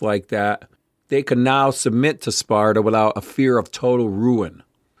the death like that, they could now submit to Sparta without a fear of total ruin.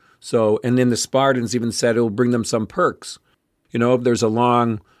 So, and then the Spartans even said it will bring them some perks. There's a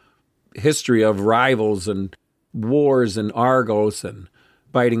long history of rivals and wars and Argos and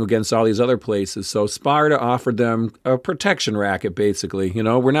fighting against all these other places. So Sparta offered them a protection racket, basically.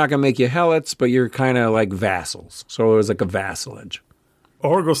 We're not going to make you helots, but you're kind of like vassals. So it was like a vassalage.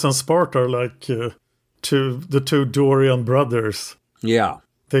 Argos and Sparta are the two Dorian brothers. Yeah.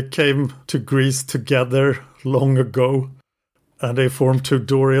 They came to Greece together long ago, and they formed two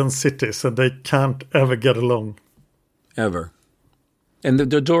Dorian cities, and they can't ever get along. Ever. And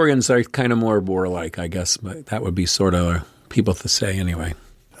the Dorians are kind of more warlike, I guess. But that would be sort of people to say anyway.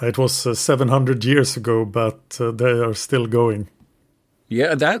 It was 700 years ago, but they are still going.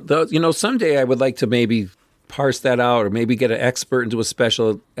 Yeah, someday I would like to maybe parse that out, or maybe get an expert into a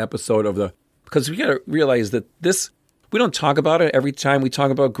special episode because we got to realize that we don't talk about it every time we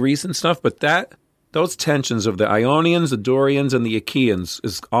talk about Greece and stuff, but those tensions of the Ionians, the Dorians, and the Achaeans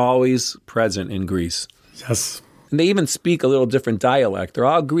is always present in Greece. Yes. And they even speak a little different dialect. They're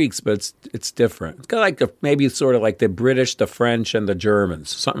all Greeks, but it's different. It's kind of maybe sort of like the British, the French, and the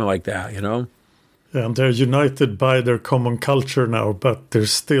Germans, something like that, Yeah, and they're united by their common culture now, but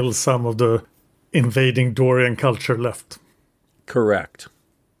there's still some of the invading Dorian culture left. Correct.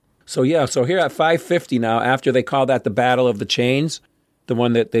 So here at 550 now, after they call that the Battle of the Chains, the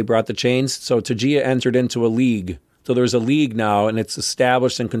one that they brought the chains, so Tegea entered into a league. So there's a league now, and it's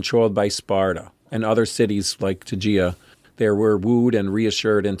established and controlled by Sparta. And other cities like Tegea, they were wooed and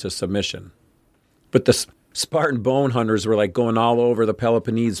reassured into submission. But the Spartan bone hunters were going all over the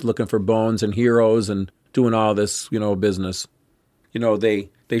Peloponnese looking for bones and heroes and doing all this, business. They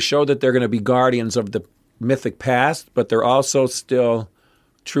show that they're going to be guardians of the mythic past, but they're also still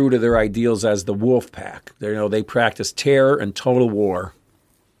true to their ideals as the wolf pack. They practice terror and total war.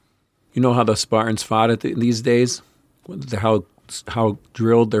 You know how the Spartans fought these days? How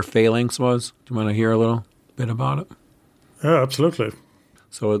drilled their phalanx was? Do you want to hear a little bit about it? Yeah, absolutely.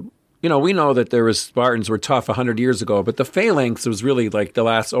 So, we know that Spartans were tough 100 years ago, but the phalanx was really over the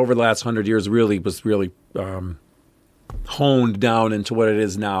last 100 years was really honed down into what it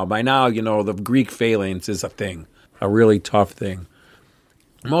is now. By now, the Greek phalanx is a thing, a really tough thing.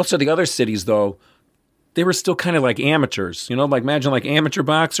 Most of the other cities, though, they were still kind of like amateurs, like imagine like amateur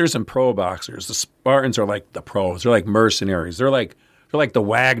boxers and pro boxers. The Spartans are like the pros. They're like mercenaries. They're like the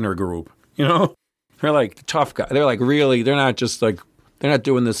Wagner group, They're like the tough guys. They're like really, they're not just like, they're not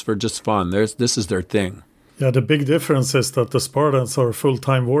doing this for just fun. This is their thing. Yeah, the big difference is that the Spartans are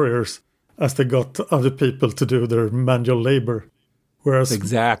full-time warriors as they got other people to do their manual labor. Whereas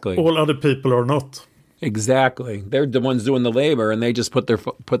exactly all other people are not. Exactly. They're the ones doing the labor, and they just put their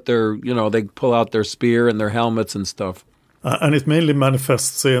they pull out their spear and their helmets and stuff. And it mainly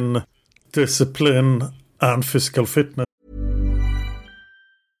manifests in discipline and physical fitness.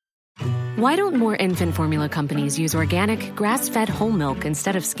 Why don't more infant formula companies use organic, grass-fed whole milk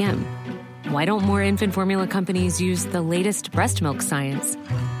instead of skim? Why don't more infant formula companies use the latest breast milk science?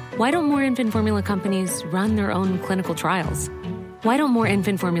 Why don't more infant formula companies run their own clinical trials? Why don't more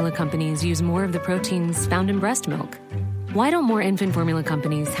infant formula companies use more of the proteins found in breast milk? Why don't more infant formula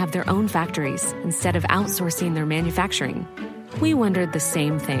companies have their own factories instead of outsourcing their manufacturing? We wondered the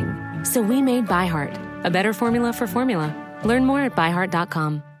same thing. So we made ByHeart, a better formula for formula. Learn more at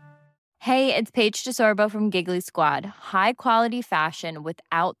byheart.com. Hey, it's Paige DeSorbo from Giggly Squad. High quality fashion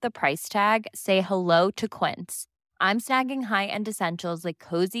without the price tag. Say hello to Quince. I'm snagging high-end essentials like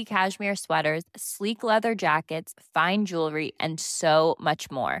cozy cashmere sweaters, sleek leather jackets, fine jewelry, and so much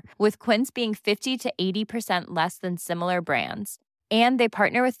more. With Quince being 50 to 80% less than similar brands. And they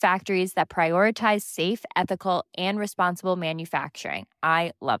partner with factories that prioritize safe, ethical, and responsible manufacturing.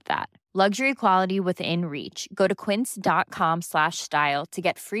 I love that. Luxury quality within reach. Go to quince.com/style to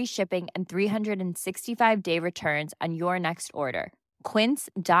get free shipping and 365-day returns on your next order.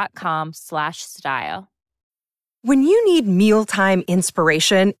 Quince.com/style. When you need mealtime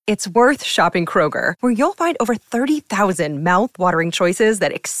inspiration, it's worth shopping Kroger, where you'll find over 30,000 mouth-watering choices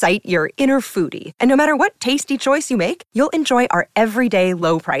that excite your inner foodie. And no matter what tasty choice you make, you'll enjoy our everyday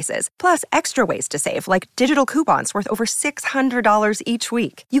low prices, plus extra ways to save, like digital coupons worth over $600 each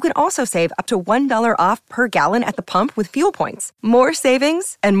week. You can also save up to $1 off per gallon at the pump with fuel points. More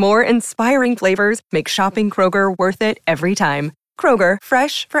savings and more inspiring flavors make shopping Kroger worth it every time. Kroger,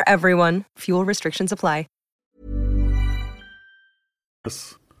 fresh for everyone. Fuel restrictions apply.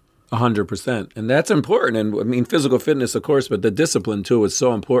 100%. And that's important. And I mean, physical fitness, of course, but the discipline too is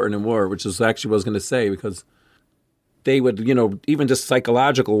so important in war, which is actually what I was going to say, because they would, even just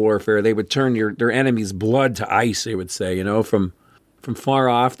psychological warfare, they would turn their enemy's blood to ice, they would say, from far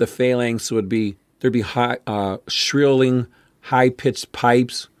off, the phalanx there'd be high, shrilling, high-pitched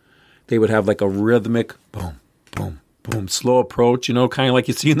pipes. They would have like a rhythmic boom, boom, boom, slow approach, kind of like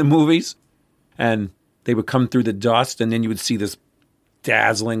you see in the movies. And they would come through the dust, and then you would see this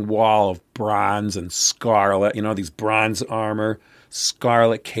dazzling wall of bronze and scarlet, these bronze armor,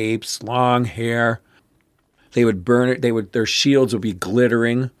 scarlet capes, long hair. They would burn it. Their shields would be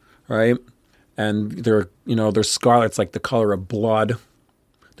glittering, right? And their scarlet's like the color of blood.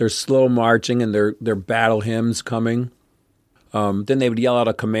 They're slow marching, and their battle hymns coming. Then they would yell out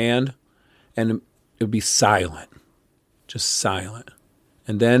a command, and it would be silent, just silent.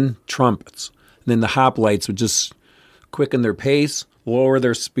 And then trumpets. And then the hoplites would just quicken their pace, lower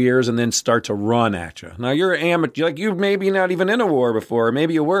their spears, and then start to run at you. Now, you're an amateur. You're maybe not even in a war before. Or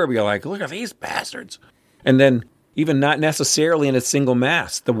maybe you were, but you're like, look at these bastards. And then even not necessarily in a single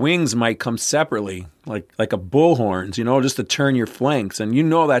mass. The wings might come separately, like a bullhorns, just to turn your flanks. And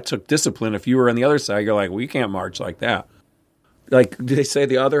that took discipline. If you were on the other side, you're like, we can't march like that. Like they say,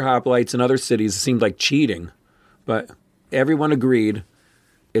 the other hoplites in other cities seemed like cheating. But everyone agreed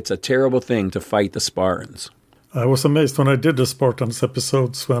it's a terrible thing to fight the Spartans. I was amazed when I did the Spartans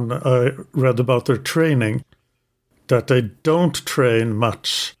episodes, when I read about their training, that they don't train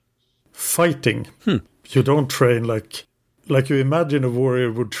much fighting. You don't train like you imagine a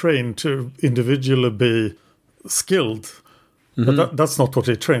warrior would train to individually be skilled. Mm-hmm. But that's not what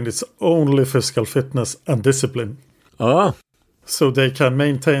they train. It's only physical fitness and discipline. Oh. So they can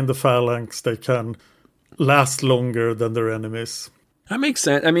maintain the phalanx. They can last longer than their enemies. That makes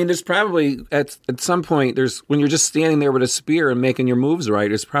sense. I mean, there's probably, at some point, when you're just standing there with a spear and making your moves right,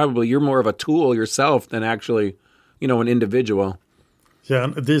 it's probably you're more of a tool yourself than actually, an individual. Yeah,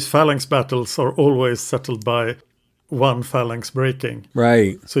 and these phalanx battles are always settled by one phalanx breaking.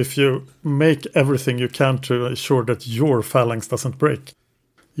 Right. So if you make everything you can to ensure that your phalanx doesn't break,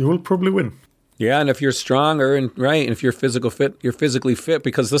 you will probably win. Yeah, and if you're stronger and if you're physically fit,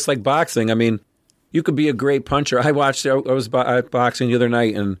 because just like boxing, I mean, you could be a great puncher. I was boxing the other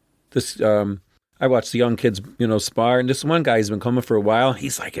night, and I watched the young kids, spar. And this one guy's been coming for a while.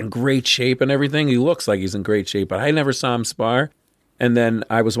 He's like in great shape and everything. He looks like he's in great shape, but I never saw him spar. And then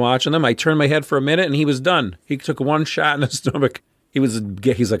I was watching him. I turned my head for a minute, and he was done. He took one shot in the stomach.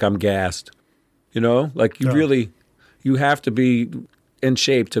 He's like, I'm gassed. You know, like you have to be in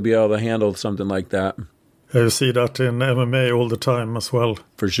shape to be able to handle something like that. You see that in MMA all the time as well.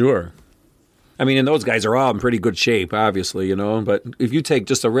 For sure. I mean, and those guys are all in pretty good shape, obviously, you know. But if you take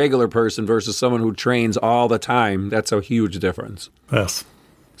just a regular person versus someone who trains all the time, that's a huge difference. Yes.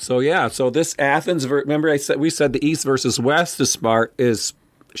 So, yeah. So this Athens, remember we said the East versus West is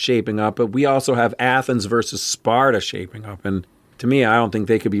shaping up, but we also have Athens versus Sparta shaping up. And to me, I don't think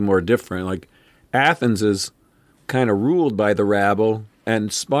they could be more different. Like, Athens is kind of ruled by the rabble,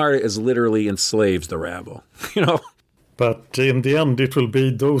 and Sparta is literally enslaves the rabble, you know. But in the end, it will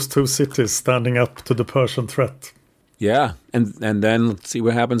be those two cities standing up to the Persian threat. Yeah, and then let's see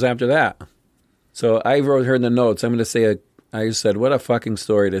what happens after that. So I wrote her in the notes. I'm going to say, I said, what a fucking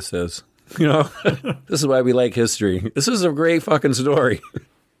story this is. You know, this is why we like history. This is a great fucking story.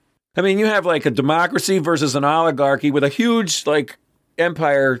 I mean, you have like a democracy versus an oligarchy with a huge like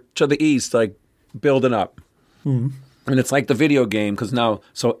empire to the east, like building up. Mm-hmm. And it's like the video game because now,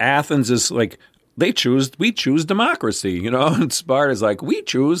 so Athens is like, we choose democracy, you know, and Sparta's like, we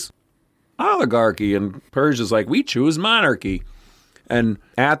choose oligarchy, and Persia's like, we choose monarchy. And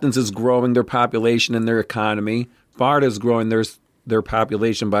Athens is growing their population and their economy. Sparta is growing their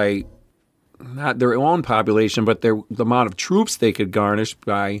population by not their own population, but the amount of troops they could garnish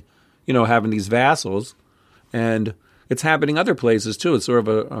by, you know, having these vassals. And it's happening other places too. It's sort of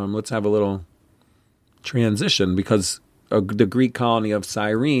a, let's have a little transition because the Greek colony of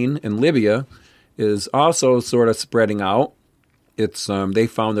Cyrene in Libya is also sort of spreading out. It's they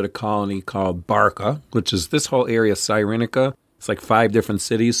founded a colony called Barca, which is this whole area, Cyrenaica. It's like 5 different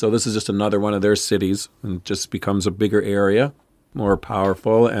cities, so this is just another one of their cities, and just becomes a bigger area, more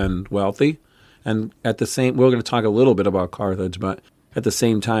powerful and wealthy. And at the same, we're going to talk a little bit about Carthage, but at the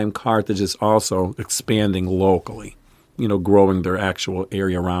same time, Carthage is also expanding locally, you know, growing their actual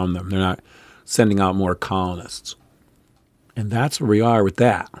area around them. They're not sending out more colonists. And that's where we are with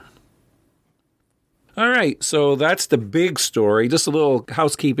that. All right, so that's the big story. Just a little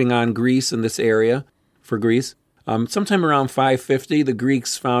housekeeping on Greece in this area for Greece. Sometime around 550, the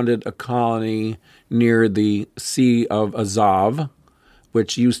Greeks founded a colony near the Sea of Azov,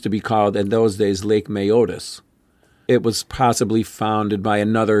 which used to be called, in those days, Lake Maeotis. It was possibly founded by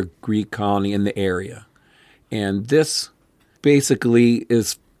another Greek colony in the area. And this basically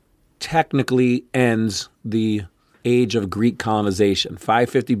technically ends the age of Greek colonization.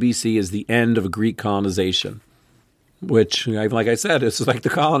 550 BC is the end of Greek colonization, which, like I said, it's like the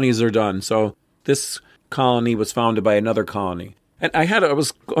colonies are done. So this colony was founded by another colony. And I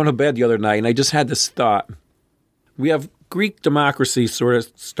was going to bed the other night, and I just had this thought. We have Greek democracy sort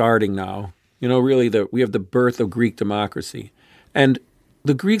of starting now. You know, really, we have the birth of Greek democracy. And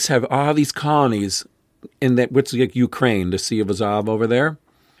the Greeks have all these colonies in that, which is like Ukraine, the Sea of Azov over there,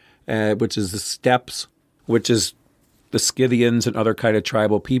 which is the steppes, which is the Scythians and other kind of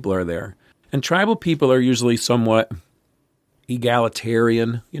tribal people are there. And tribal people are usually somewhat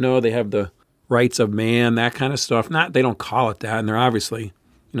egalitarian. You know, they have the rights of man, that kind of stuff. They don't call it that, and they're obviously,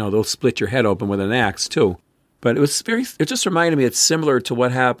 you know, they'll split your head open with an axe too. But it just reminded me, it's similar to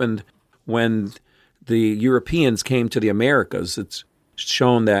what happened when the Europeans came to the Americas. It's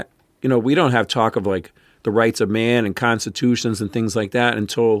shown that, you know, we don't have talk of like the rights of man and constitutions and things like that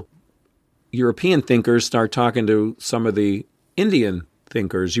until European thinkers start talking to some of the Indian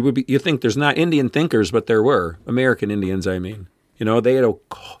thinkers. You think there's not Indian thinkers, but there were. American Indians, I mean. You know, they had a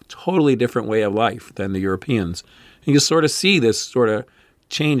totally different way of life than the Europeans. And you sort of see this sort of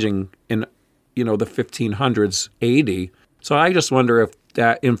changing in, you know, the 1500s AD. So I just wonder if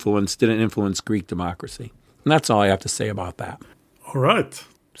that didn't influence Greek democracy. And that's all I have to say about that. All right.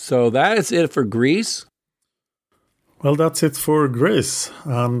 So that is it for Greece. Well, that's it for Greece.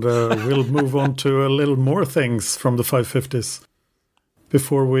 And we'll move on to a little more things from the 550s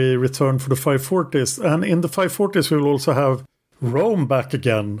before we return for the 540s. And in the 540s, we will also have Rome back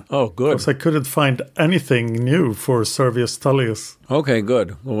again. Oh, good. Because I couldn't find anything new for Servius Tullius. Okay,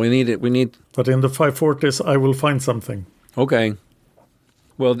 good. Well, we need it. But in the 540s, I will find something. Okay.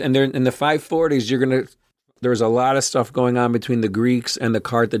 Well, and in the 540s, there's a lot of stuff going on between the Greeks and the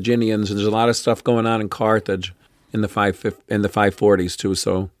Carthaginians, and there's a lot of stuff going on in Carthage in the 540s too.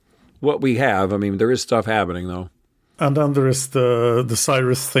 So what we have, I mean, there is stuff happening though. And then there is the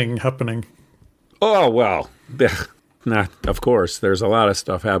Cyrus thing happening. Oh, well, of course, there's a lot of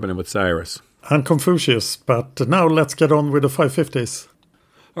stuff happening with Cyrus. And Confucius, but now let's get on with the 550s.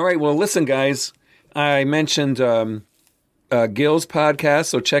 All right, well, listen, guys, I mentioned Gil's podcast,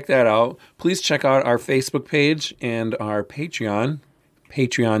 so check that out. Please check out our Facebook page and our Patreon,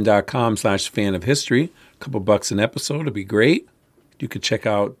 patreon.com/fanofhistory. A couple bucks an episode would be great. You could check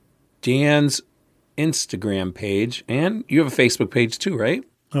out Dan's Instagram page, and you have a Facebook page too, right?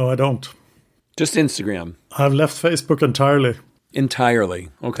 No, I don't. Just Instagram. I've left Facebook entirely. Entirely.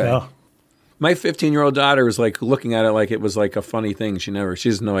 Okay. Yeah. My 15-year-old daughter was like looking at it like it was like a funny thing. She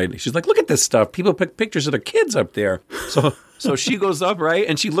has no idea. She's like, look at this stuff. People pick pictures of their kids up there. So she goes up, right?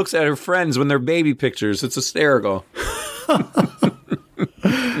 And she looks at her friends when they're baby pictures. It's hysterical.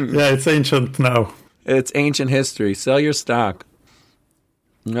 Yeah, it's ancient now. It's ancient history. Sell your stock.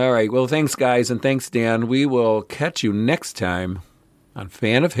 All right. Well, thanks, guys. And thanks, Dan. We will catch you next time on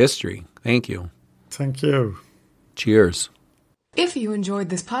Fan of History. Thank you. Thank you. Cheers. If you enjoyed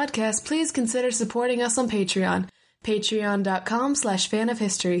this podcast, please consider supporting us on Patreon.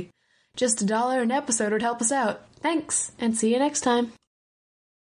 Patreon.com/fanofhistory. Just $1 an episode would help us out. Thanks, and see you next time.